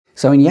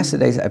So in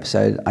yesterday's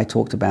episode, I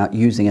talked about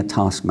using a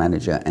task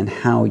manager and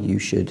how you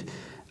should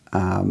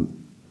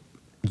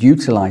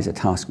utilize a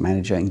task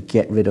manager and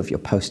get rid of your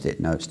post-it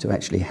notes to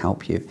actually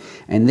help you.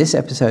 In this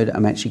episode,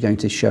 I'm actually going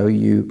to show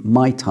you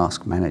my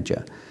task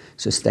manager,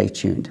 so stay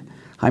tuned.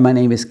 Hi, my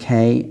name is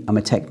Kay. I'm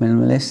a tech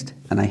minimalist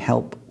and I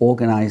help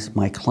organize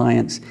my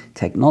clients'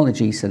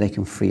 technology so they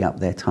can free up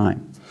their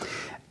time.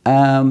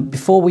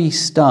 Before we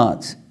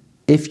start,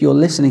 if you're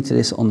listening to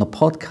this on the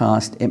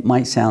podcast, it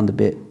might sound a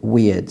bit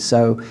weird.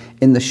 So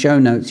in the show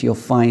notes, you'll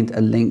find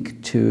a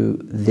link to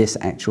this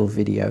actual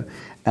video.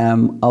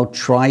 I'll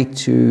try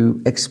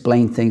to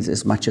explain things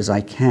as much as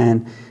I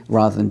can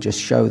rather than just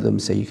show them,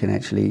 so you can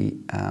actually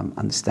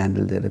understand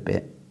a little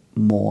bit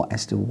more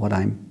as to what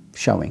I'm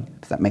showing,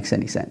 if that makes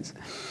any sense.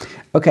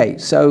 Okay,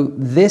 so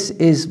this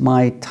is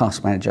my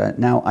task manager.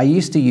 Now, I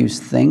used to use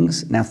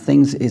Things. Now,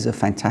 Things is a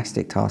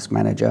fantastic task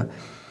manager.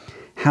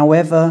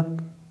 However,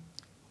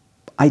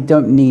 I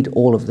don't need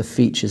all of the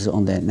features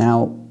on there.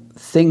 Now,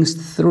 Things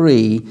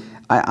 3,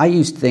 I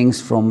used Things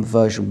from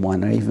version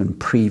 1 or even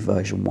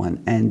pre-version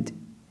 1, and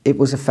it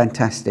was a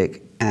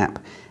fantastic app.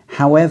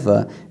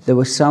 However, there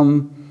were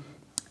some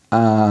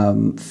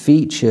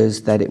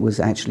features that it was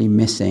actually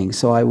missing.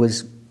 So I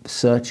was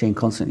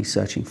constantly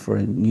searching for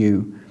a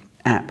new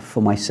app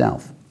for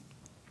myself.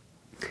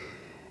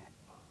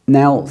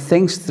 Now,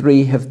 Things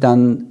 3 have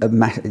done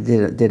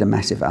did a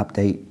massive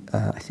update.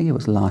 I think it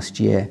was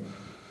last year,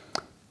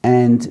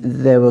 and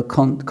they were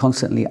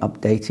constantly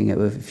updating it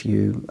with a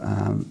few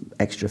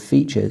extra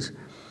features.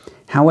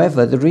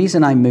 However, the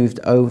reason I moved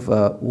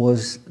over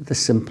was the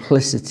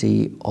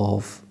simplicity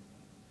of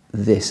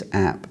this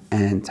app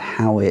and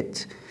how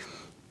it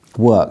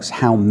works,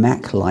 how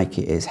Mac-like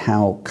it is,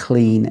 how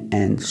clean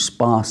and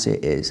sparse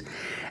it is.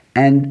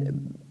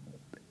 And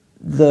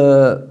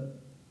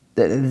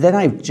then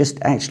I just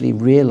actually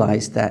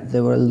realized that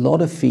there were a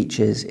lot of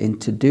features in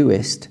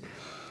Todoist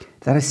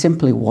that I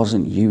simply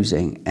wasn't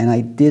using and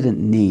I didn't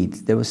need.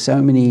 There were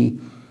so many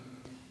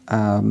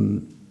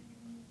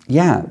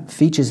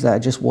features that I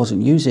just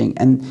wasn't using.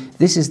 And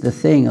this is the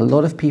thing, a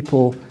lot of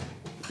people,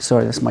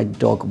 sorry, that's my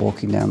dog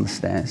walking down the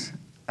stairs.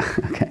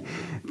 Okay.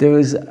 There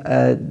was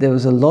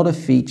a lot of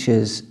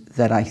features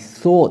that I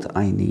thought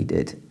I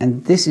needed.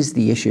 And this is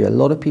the issue. A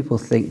lot of people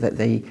think that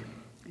they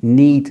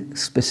need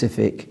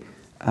specific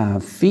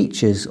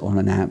features on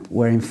an app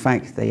where in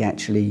fact they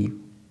actually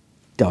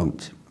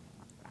don't.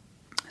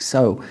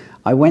 So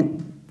I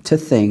went to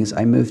Things,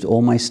 I moved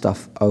all my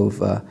stuff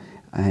over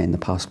in the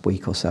past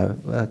week or so,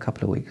 a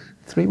couple of weeks,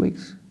 3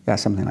 weeks, yeah,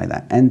 something like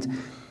that. And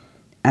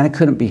I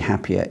couldn't be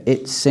happier.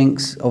 It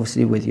syncs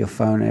obviously with your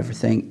phone and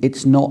everything.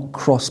 It's not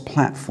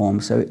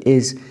cross-platform, so it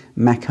is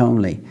Mac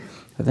only.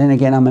 But then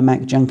again, I'm a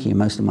Mac junkie.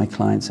 Most of my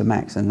clients are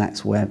Macs, and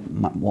that's where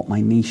what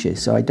my niche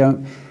is. So I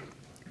don't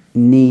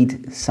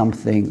need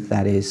something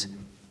that is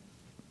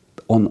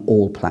on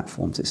all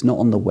platforms. It's not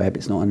on the web,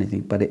 it's not on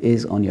anything, but it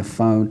is on your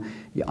phone,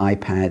 your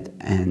iPad,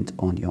 and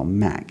on your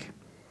Mac.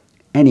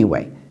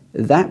 Anyway,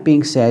 that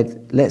being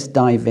said, let's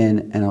dive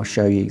in and I'll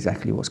show you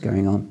exactly what's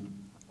going on.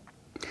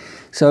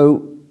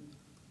 So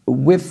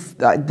with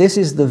this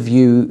is the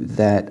view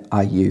that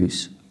I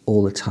use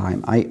all the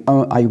time.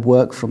 I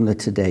work from the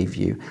Today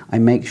view. I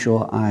make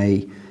sure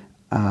I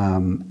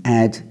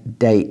add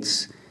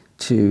dates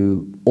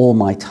to all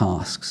my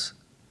tasks,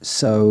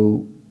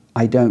 so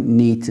I don't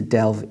need to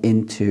delve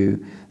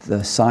into the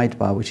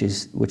sidebar, which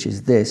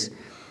is this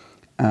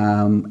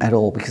at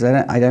all, because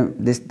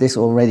this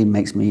already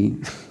makes me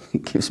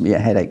it gives me a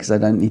headache because I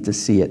don't need to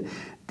see it.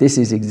 This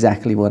is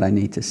exactly what I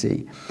need to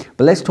see.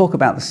 But let's talk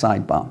about the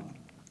sidebar.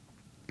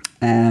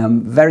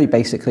 Very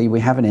basically, we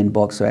have an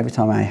inbox, so every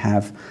time I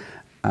have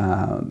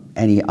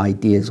any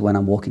ideas when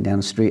I'm walking down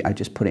the street, I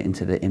just put it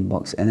into the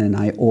inbox and then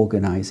I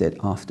organize it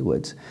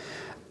afterwards.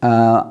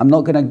 I'm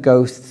not going to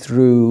go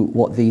through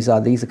what these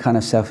are. These are kind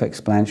of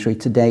self-explanatory.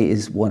 Today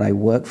is what I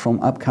work from.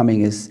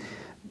 Upcoming is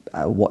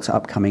what's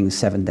upcoming in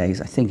 7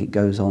 days. I think it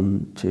goes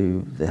on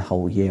to the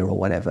whole year or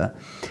whatever.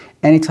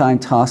 Anytime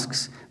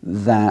tasks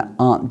that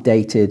aren't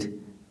dated,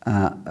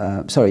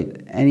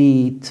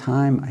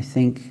 anytime I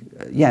think,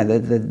 yeah,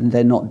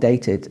 they're not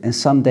dated. And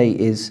someday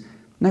is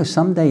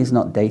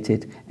not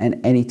dated,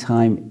 and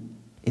anytime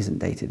isn't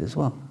dated as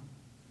well.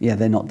 Yeah,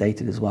 they're not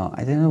dated as well.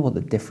 I don't know what the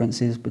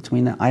difference is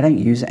between that. I don't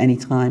use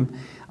anytime.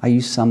 I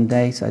use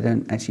someday, so I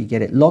don't actually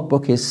get it.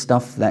 Logbook is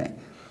stuff that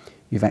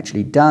you've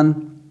actually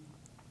done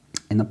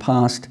in the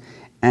past,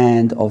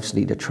 and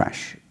obviously the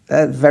trash.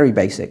 Very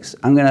basics.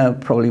 I'm going to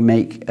probably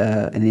make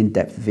an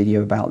in-depth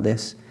video about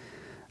this,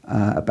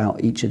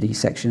 about each of these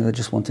sections. I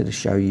just wanted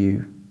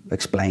to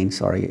explain,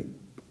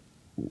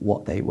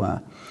 what they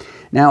were.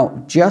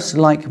 Now, just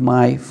like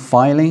my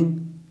filing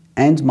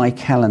and my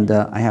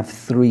calendar, I have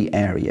 3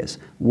 areas: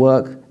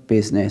 work,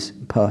 business,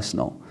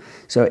 personal.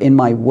 So in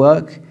my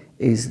work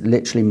is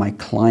literally my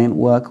client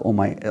work, or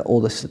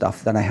all the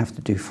stuff that I have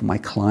to do for my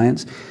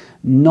clients,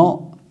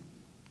 not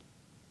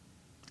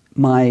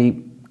my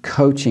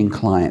coaching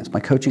clients. My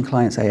coaching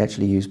clients, I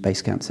actually use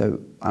Basecamp, so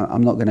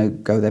I'm not going to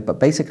go there, but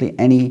basically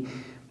any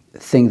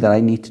thing that I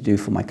need to do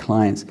for my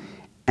clients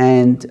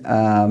and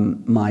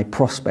my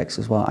prospects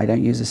as well. I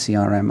don't use a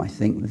CRM. I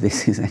think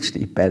this is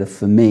actually better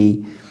for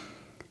me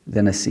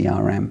than a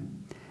CRM.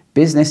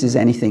 Business is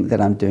anything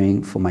that I'm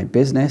doing for my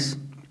business,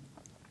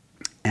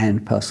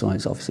 and personal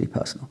is obviously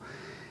personal.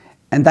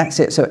 And that's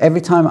it. So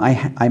every time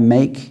I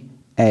make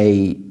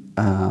a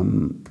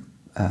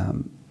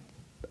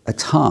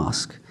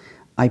task,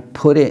 I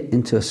put it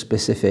into a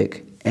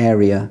specific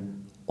area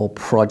or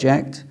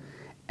project,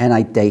 and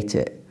I date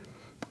it.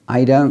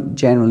 I don't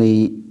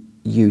generally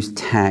use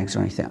tags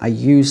or anything. I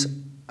use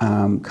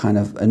kind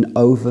of an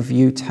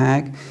overview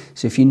tag.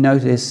 So if you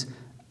notice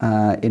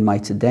in my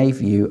today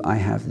view, I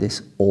have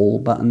this all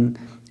button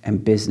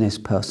and business,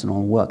 personal,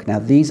 and work. Now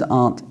these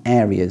aren't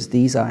areas,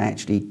 these are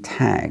actually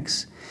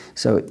tags.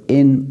 So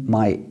in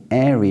my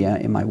area,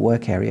 in my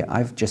work area,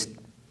 I've just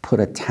put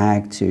a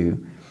tag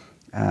to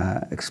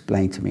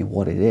explain to me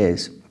what it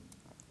is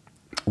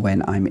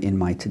when I'm in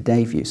my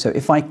today view. So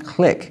if I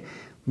click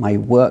my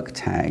work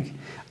tag,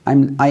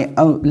 I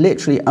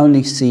literally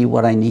only see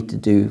what I need to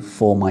do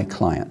for my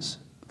clients,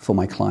 for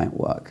my client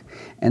work.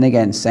 And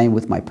again, same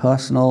with my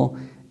personal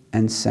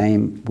and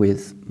same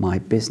with my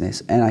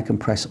business. And I can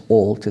press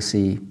all to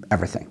see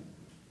everything.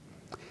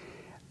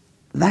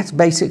 That's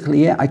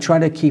basically it. I try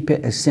to keep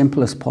it as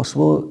simple as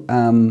possible.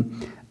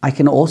 I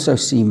can also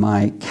see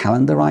my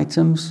calendar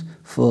items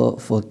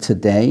for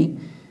today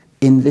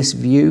in this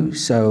view.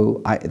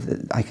 So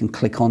I can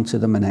click onto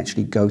them and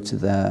actually go to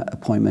the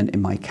appointment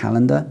in my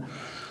calendar.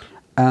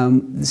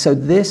 So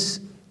this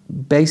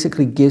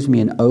basically gives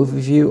me an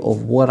overview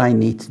of what I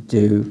need to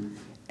do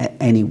at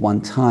any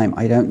one time.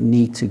 I don't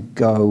need to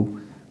go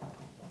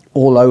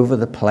all over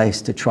the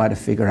place to try to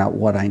figure out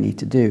what I need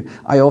to do.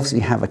 I obviously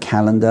have a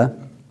calendar,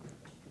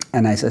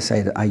 and as I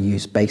say, I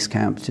use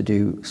Basecamp to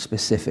do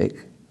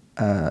specific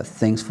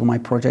things for my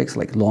projects,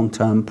 like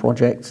long-term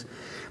projects.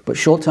 But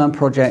short-term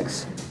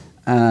projects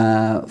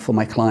for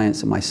my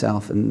clients and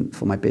myself and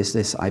for my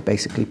business, I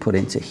basically put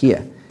into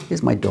here.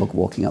 Here's my dog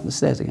walking up the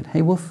stairs again.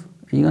 Hey, Wolf,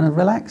 are you going to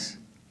relax?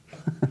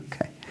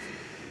 Okay.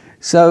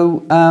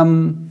 So,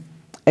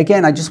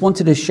 again, I just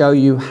wanted to show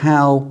you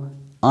how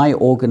I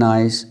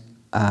organize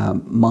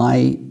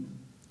my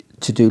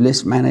to-do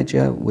list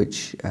manager,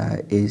 which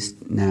is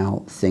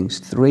now Things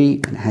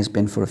 3 and has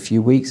been for a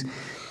few weeks.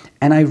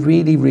 And I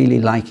really,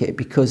 really like it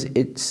because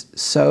it's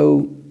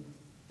so,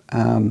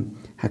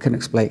 how can I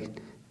explain,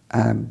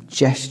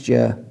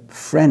 gesture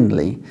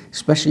friendly,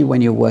 especially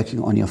when you're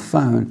working on your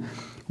phone,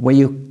 where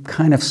you're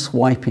kind of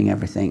swiping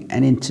everything.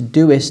 And in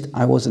Todoist,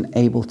 I wasn't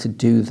able to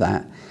do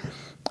that.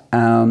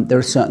 There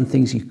are certain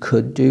things you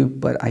could do,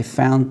 but I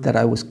found that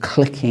I was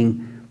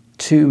clicking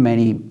too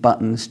many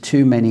buttons,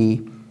 too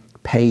many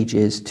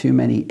pages, too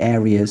many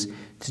areas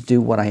to do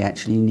what I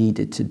actually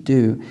needed to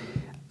do.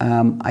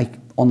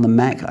 On the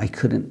Mac, I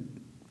couldn't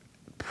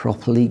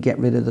properly get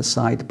rid of the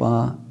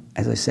sidebar.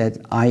 As I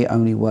said, I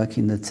only work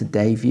in the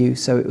Today view,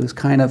 so it was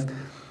kind of,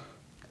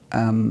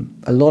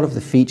 a lot of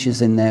the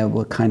features in there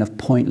were kind of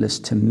pointless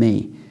to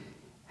me.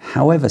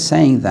 However,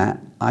 saying that,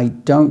 I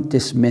don't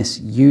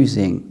dismiss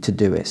using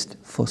Todoist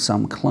for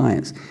some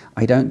clients.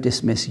 I don't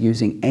dismiss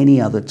using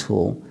any other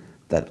tool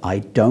that I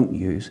don't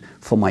use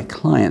for my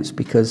clients,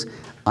 because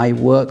I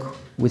work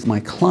with my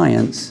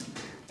clients.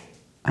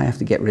 I have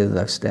to get rid of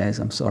those stairs,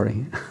 I'm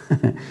sorry.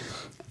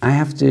 I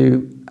have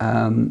to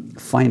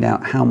find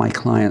out how my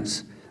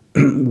clients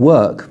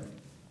work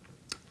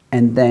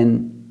and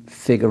then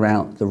figure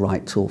out the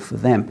right tool for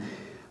them.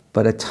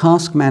 But a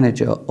task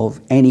manager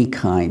of any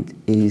kind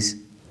is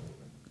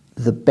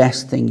the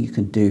best thing you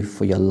can do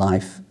for your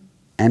life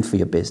and for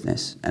your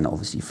business and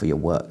obviously for your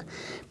work,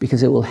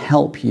 because it will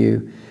help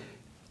you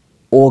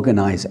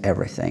organize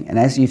everything. And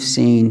as you've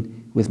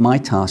seen with my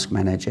task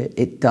manager,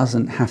 it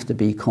doesn't have to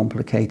be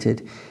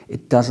complicated.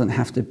 It doesn't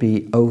have to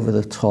be over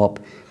the top.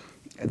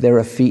 There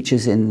are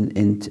features in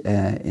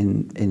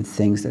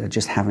things that I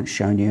just haven't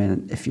shown you,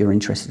 and if you're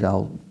interested,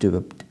 I'll do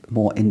a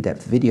more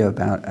in-depth video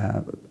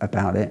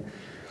about it.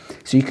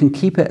 So you can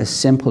keep it as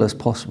simple as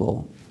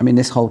possible. I mean,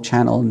 this whole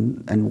channel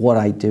and what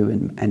I do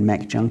and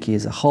Mac Junkie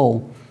as a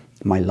whole,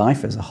 my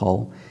life as a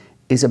whole,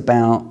 is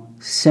about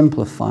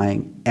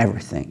simplifying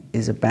everything.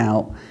 Is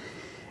about,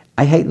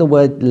 I hate the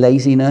word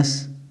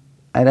laziness.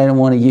 I don't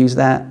want to use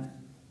that,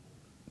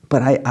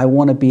 but I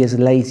want to be as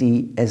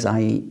lazy as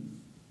I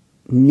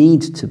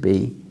need to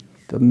be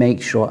to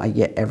make sure I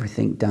get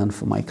everything done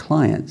for my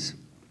clients.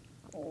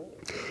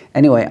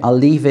 Anyway, I'll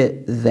leave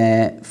it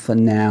there for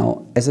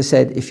now. As I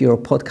said, if you're a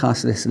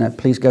podcast listener,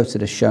 please go to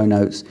the show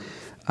notes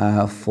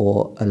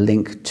for a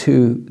link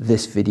to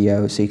this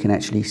video so you can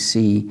actually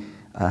see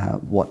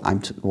what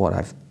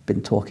I've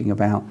been talking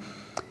about.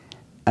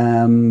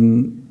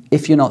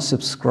 If you're not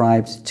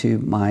subscribed to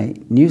my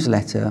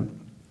newsletter,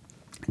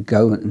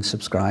 go and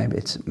subscribe.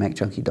 It's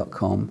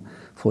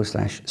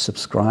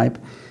macjunkie.com/subscribe.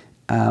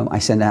 I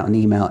send out an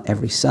email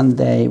every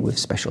Sunday with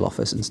special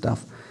offers and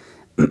stuff,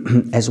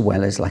 as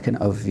well as like an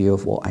overview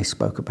of what I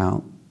spoke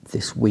about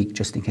this week,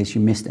 just in case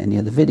you missed any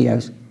of the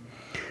videos.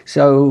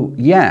 So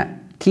yeah,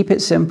 keep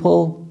it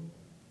simple.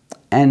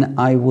 and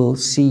I will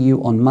see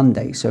you on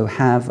Monday. So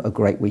have a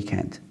great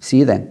weekend. See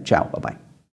you then. Ciao. Bye-bye.